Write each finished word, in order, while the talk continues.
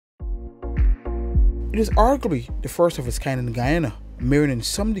It is arguably the first of its kind in Guyana, mirroring in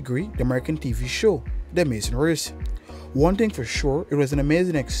some degree the American TV show, The Amazing Race. One thing for sure, it was an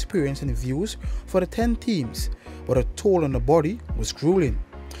amazing experience and views for the 10 teams, but a toll on the body was grueling.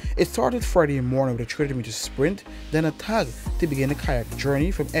 It started Friday morning with a 30-meter sprint, then a tag to begin the kayak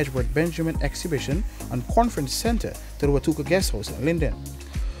journey from Edward Benjamin Exhibition and Conference Center to the Watuka Guest House in Linden.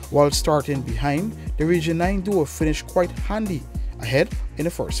 While starting behind, the Region 9 duo finished quite handy ahead in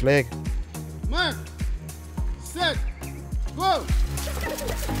the first leg. Mark, set, go!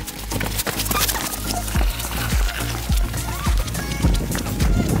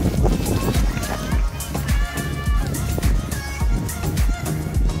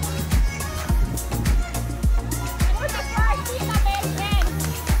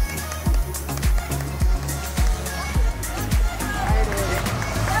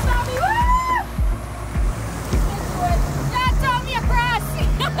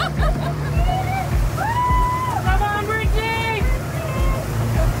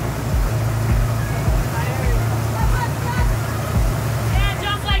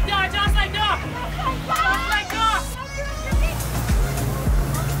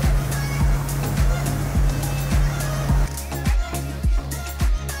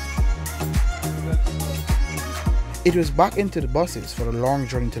 It was back into the buses for the long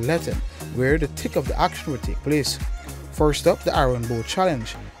journey to Letton, where the thick of the action would take place. First up, the Iron Bowl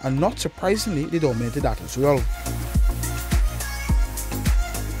Challenge, and not surprisingly, they dominated that as well.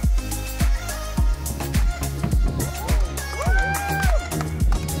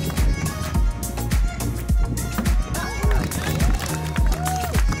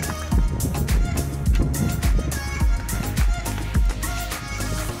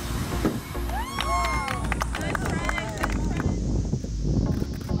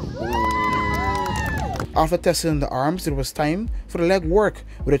 After testing the arms, it was time for the leg work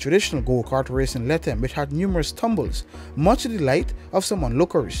with a traditional go-kart race in Letton, which had numerous tumbles, much to the delight of some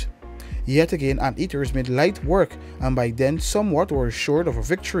onlookers. Yet again, Anteaters made light work, and by then somewhat were assured of a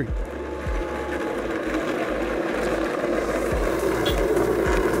victory.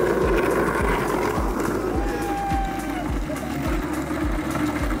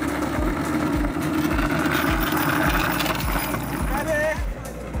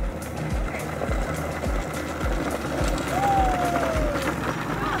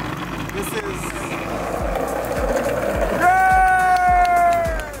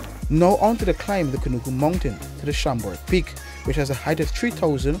 Now onto the climb the Kunuku Mountains to the Chambord Peak, which has a height of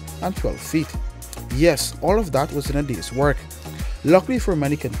 3,012 feet. Yes, all of that was in a day's work. Luckily for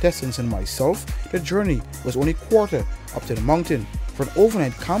many contestants and myself, the journey was only quarter up to the mountain for an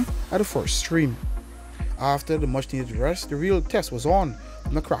overnight camp at the first stream. After the much needed rest, the real test was on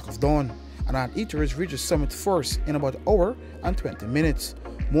from the crack of dawn, and Anteaters reached the summit first in about an hour and 20 minutes.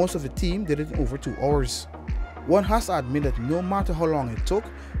 Most of the team did it in over 2 hours. One has to admit that no matter how long it took,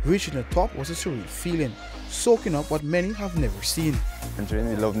 reaching the top was a surreal feeling, soaking up what many have never seen.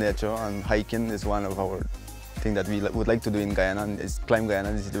 We love nature, and hiking is one of our things that we would like to do in Guyana. And Climb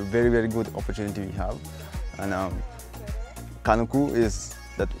Guyana. This is a very, very good opportunity we have. And Kanuku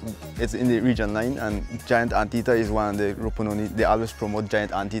it's in the Region 9, and Giant Anteater is one of the Rupununi. They always promote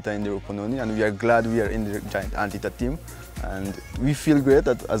Giant Anteater in the Rupununi, and we are glad we are in the Giant Anteater team. And we feel great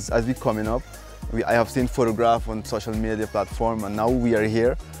that as we're coming up, I have seen photographs on social media platform, and now we are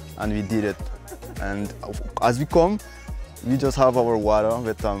here and we did it. And as we come, we just have our water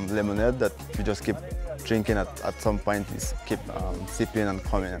with lemonade that we just keep drinking at some point. We keep sipping and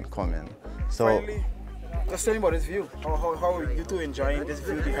coming. So finally, just tell me about this view. How are you two enjoying this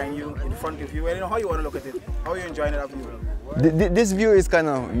view behind you, in front of you? I don't know how you want to look at it. How are you enjoying that view? This view is kind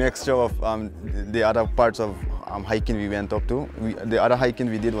of a mixture of the other parts of hiking we went up to. The other hiking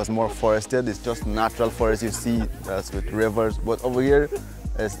we did was more forested. It's just natural forest you see with rivers. But over here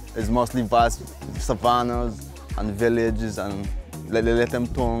is mostly vast savannas and villages and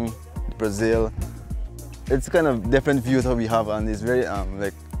Letton, Brazil. It's kind of different views that we have, and it's very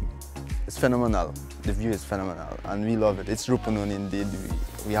it's phenomenal. The view is phenomenal, and we love it. It's Rupununi indeed.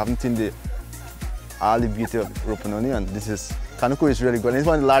 We haven't seen all the beauty of Rupununi, and Kanuku is really good. It's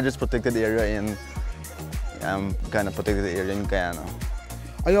one of the largest protected area in protected area in Guyana.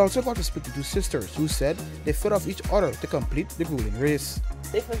 I also got to speak to two sisters who said they fed off each other to complete the grueling race.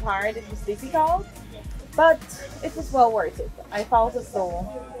 It was hard, it was difficult, but it was well worth it. I felt as though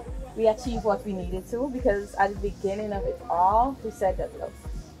we achieved what we needed to, because at the beginning of it all, we said that, look,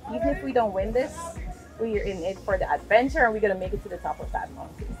 even if we don't win this, we're in it for the adventure and we're going to make it to the top of that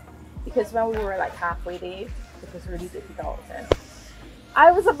mountain. Because when we were like halfway there, it was really difficult. And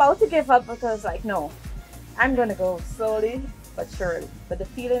I was about to give up because I was like, no, I'm going to go slowly, but surely. But the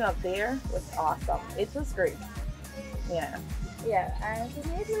feeling up there was awesome. It was great. Yeah. Yeah, and for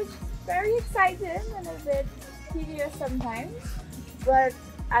me it was very exciting and a bit tedious sometimes. But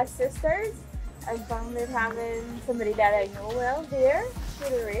as sisters, I found it having somebody that I know well there for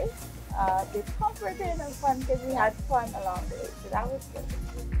the race. It's comforting and fun because we had fun along the way, so that was good.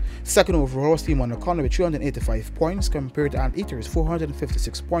 Second overall was Team Anaconda with 385 points compared to Anteaters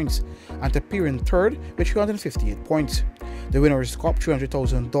 456 points, and appearing third with 358 points. The winners got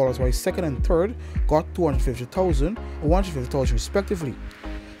 $300,000 while second and third got $250,000 and $150,000 respectively.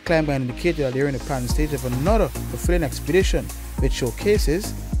 Climb Guyana indicated that they are in the planning stage of another fulfilling expedition which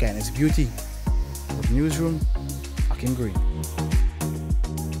showcases Guyana's beauty. For the newsroom, Akin Green.